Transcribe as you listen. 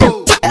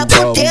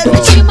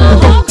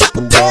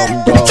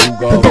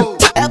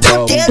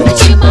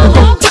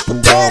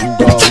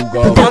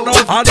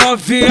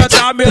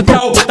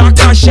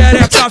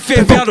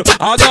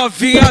A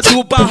novinha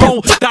do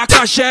barrão tá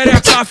com a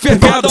xereca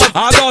fervendo.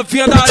 A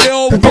novinha da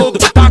Leopoldo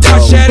tá com a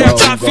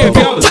xereca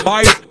fervendo.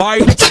 Vai,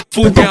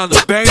 fudendo,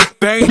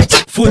 bem,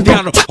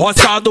 fudendo.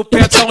 Roça do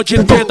petão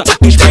de treta,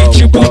 os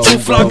Pitbul do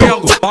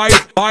Flamengo.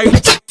 Vai,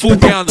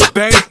 fudendo,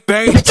 bem,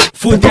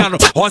 fudendo.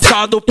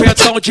 Roça do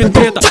petão de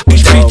treta,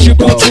 os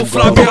Pitbul do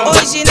Flamengo.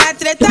 Hoje na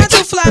treta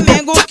do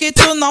Flamengo que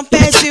tu não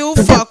perde o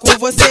foco.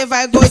 Você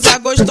vai gozar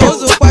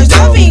gostoso com as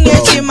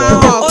novinhas de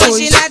Marrocos.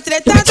 Hoje na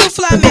treta do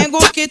Flamengo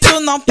que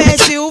tu não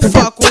perde o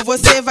foco.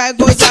 Você vai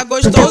gozar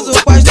gostoso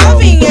com as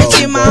novinhas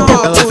de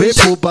Marrocos. Ela vem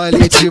pro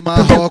baile de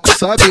Marrocos,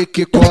 sabe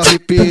que corre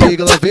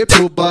perigo. Ela vem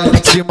pro baile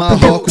de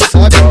Marrocos,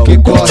 sabe que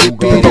corre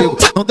perigo.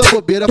 Não dá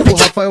bobeira pro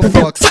Rafael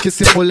Foxx, que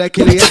esse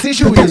moleque ele é sem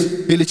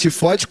juízo. Ele te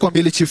fode, como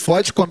ele te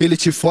fode, como ele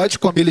te fode,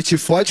 como ele te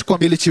fode,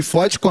 como ele te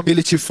fode, como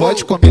ele te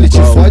fode, como ele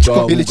te fode,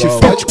 como ele te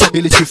fode, como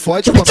ele te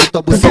fode, come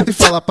tua buceta e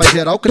fala pra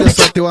geral que ele é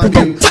só teu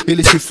amigo.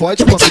 Ele te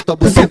fode, come tua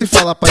buceta e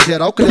fala pra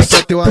geral que ele é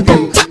só teu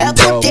amigo. É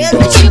puteiro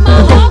de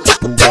Marrocos,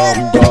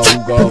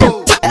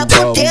 puteiro. É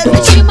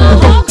puteiro de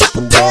Marrocos,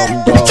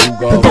 puteiro.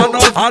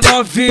 A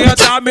novinha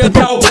da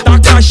metal tá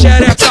com a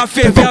xereca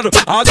fervendo.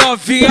 A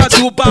novinha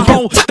do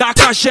barrão tá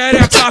com a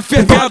xereca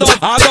fervendo.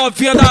 A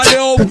novinha da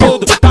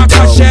Leopoldo tá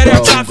com a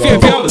xereca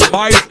fervendo.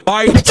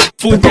 Vai,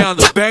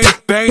 fudendo, bem,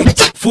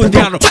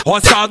 fudendo.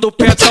 Roça do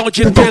petão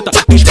de treta,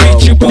 os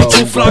Pitbul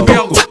do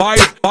Flamengo.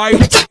 Vai,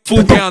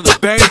 fudendo,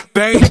 bem,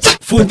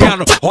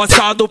 fudendo.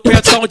 Roça do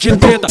petão de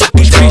treta,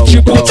 os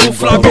Pitbul do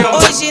Flamengo.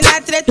 Hoje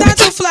na treta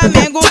do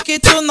Flamengo que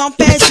tu não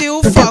perde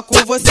o foco.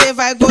 Você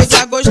vai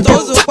gozar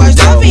gostoso com as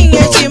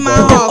novinhas de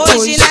Marrocos.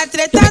 Hoje na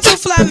treta do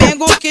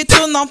Flamengo que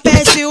tu não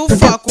perde o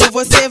foco.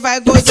 Você vai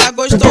gozar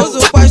gostoso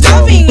com as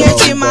novinhas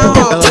de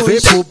Marrocos. Ela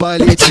vem pro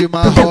baile de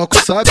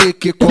Marrocos, sabe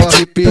que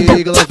corre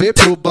perigo. Ela vem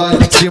pro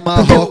baile de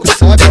Marrocos,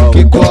 sabe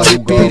que corre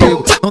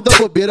perigo. Não dá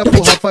bobeira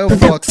pro Rafael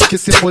Foxx, que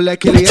esse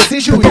moleque ele é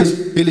sem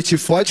juízo. Ele te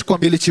fode,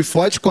 como ele te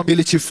fode, como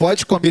ele te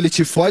fode, como ele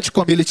te fode,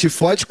 como ele te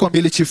fode, como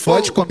ele te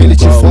fode, como ele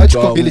te fode,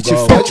 como ele te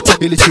fode, como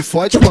ele te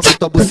fode, come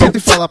tua buceta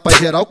e fala pra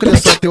geral que ele é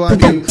só teu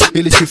amigo.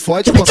 Ele te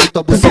fode, come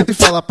tua buceta e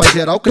fala pra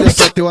geral que ele é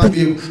só teu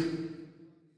amigo.